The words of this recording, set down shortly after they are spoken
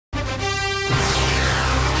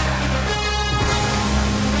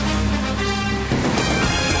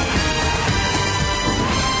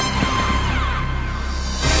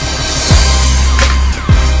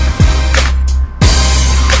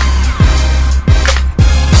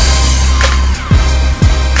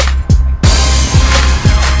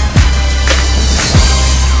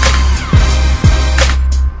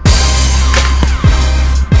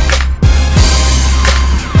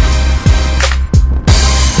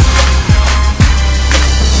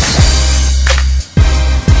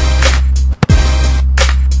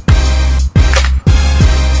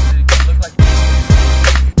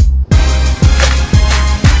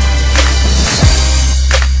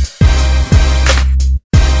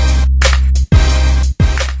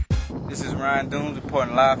Ryan Dooms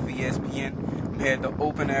reporting live for ESPN. I'm here at the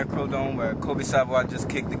open Carencro Dome where Kobe Savoy just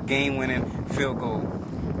kicked the game-winning field goal.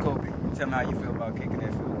 Kobe, tell me how you feel about kicking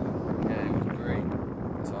that field goal. Yeah, it was great.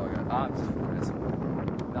 That's all I got.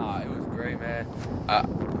 It was great, man. I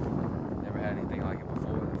never had anything like it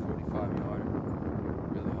before. The 45-yarder,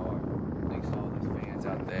 really hard. Thanks to all those fans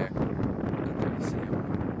out there. Good to see them.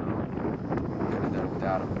 Couldn't have done it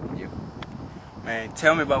without them. You. Man,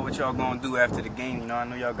 tell me about what y'all gonna do after the game. You know, I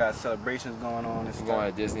know y'all got celebrations going on and stuff.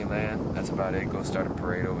 We're going to Disneyland. That's about it. Go start a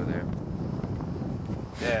parade over there.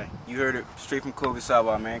 Yeah, you heard it straight from Kobe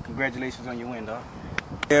Savoy, man. Congratulations on your win, dog.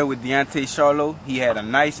 Here with Deontay Charlo, he had a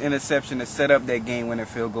nice interception to set up that game-winning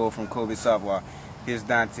field goal from Kobe Savoy. Here's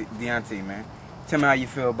Deontay, man. Tell me how you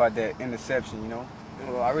feel about that interception, you know?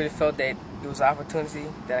 Well, I really felt that it was an opportunity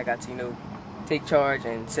that I got to, take charge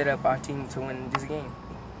and set up our team to win this game.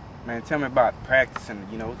 Man, tell me about practicing,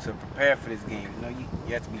 to prepare for this game. You know,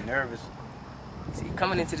 you have to be nervous. See,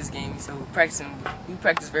 coming into this game, so we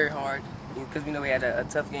practiced very hard because we know we had a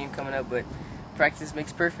tough game coming up, but practice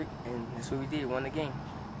makes perfect, and that's what we did, won the game.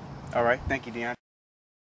 All right, thank you, Deontay.